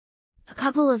A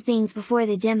couple of things before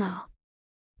the demo.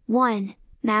 1.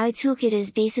 Maui Toolkit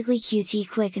is basically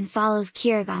Qt quick and follows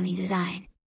Kirigami design.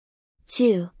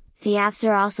 2. The apps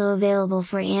are also available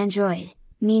for Android,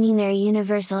 meaning they're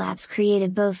universal apps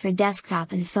created both for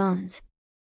desktop and phones.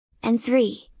 And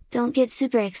 3. Don't get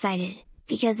super excited,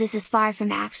 because this is far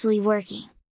from actually working.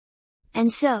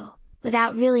 And so,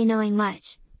 without really knowing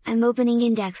much, I'm opening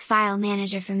Index File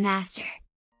Manager from Master.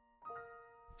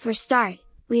 For start,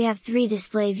 we have 3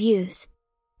 display views.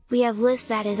 We have lists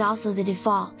that is also the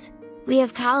default. We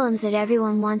have columns that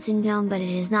everyone wants in GNOME but it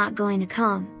is not going to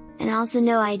come, and also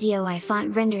no idea why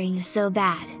font rendering is so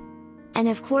bad. And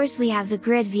of course we have the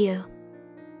grid view.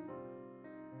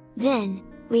 Then,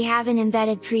 we have an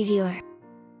embedded previewer.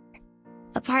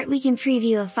 Apart we can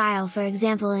preview a file, for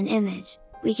example an image,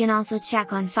 we can also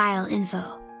check on file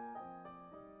info.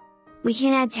 We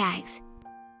can add tags.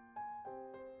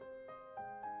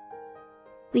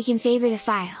 We can favorite a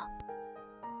file.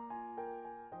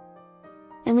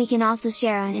 And we can also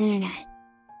share on internet.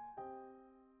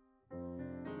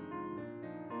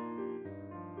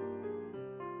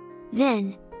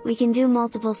 Then, we can do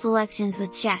multiple selections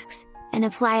with checks, and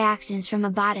apply actions from a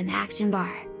bottom action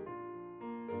bar.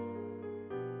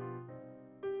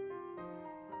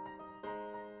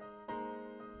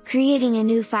 Creating a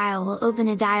new file will open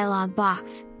a dialog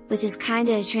box, which is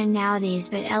kinda a trend nowadays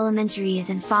but elementary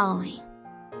isn't following.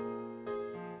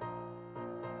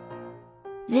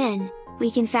 Then,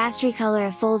 we can fast recolor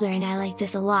a folder and I like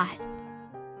this a lot.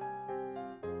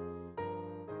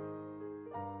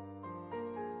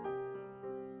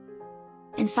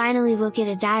 And finally we'll get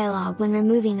a dialog when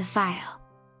removing the file.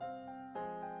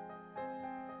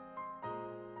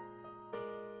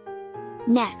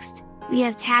 Next, we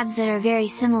have tabs that are very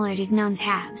similar to GNOME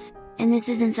tabs, and this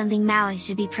isn't something Maui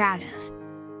should be proud of.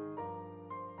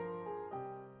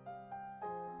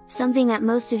 Something that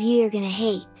most of you are gonna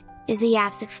hate, is the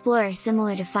Apps Explorer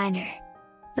similar to Finder.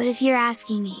 But if you're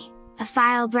asking me, a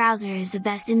file browser is the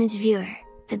best image viewer,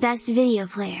 the best video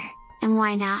player, and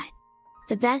why not?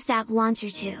 The best app launcher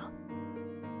too.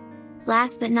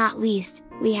 Last but not least,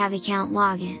 we have account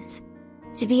logins.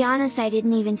 To be honest I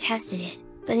didn't even tested it,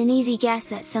 but an easy guess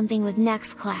that's something with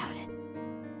Nextcloud.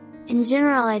 In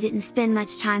general I didn't spend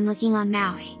much time looking on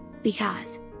Maui,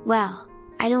 because, well,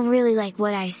 I don't really like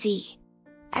what I see.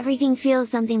 Everything feels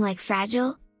something like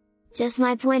fragile? Just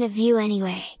my point of view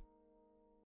anyway.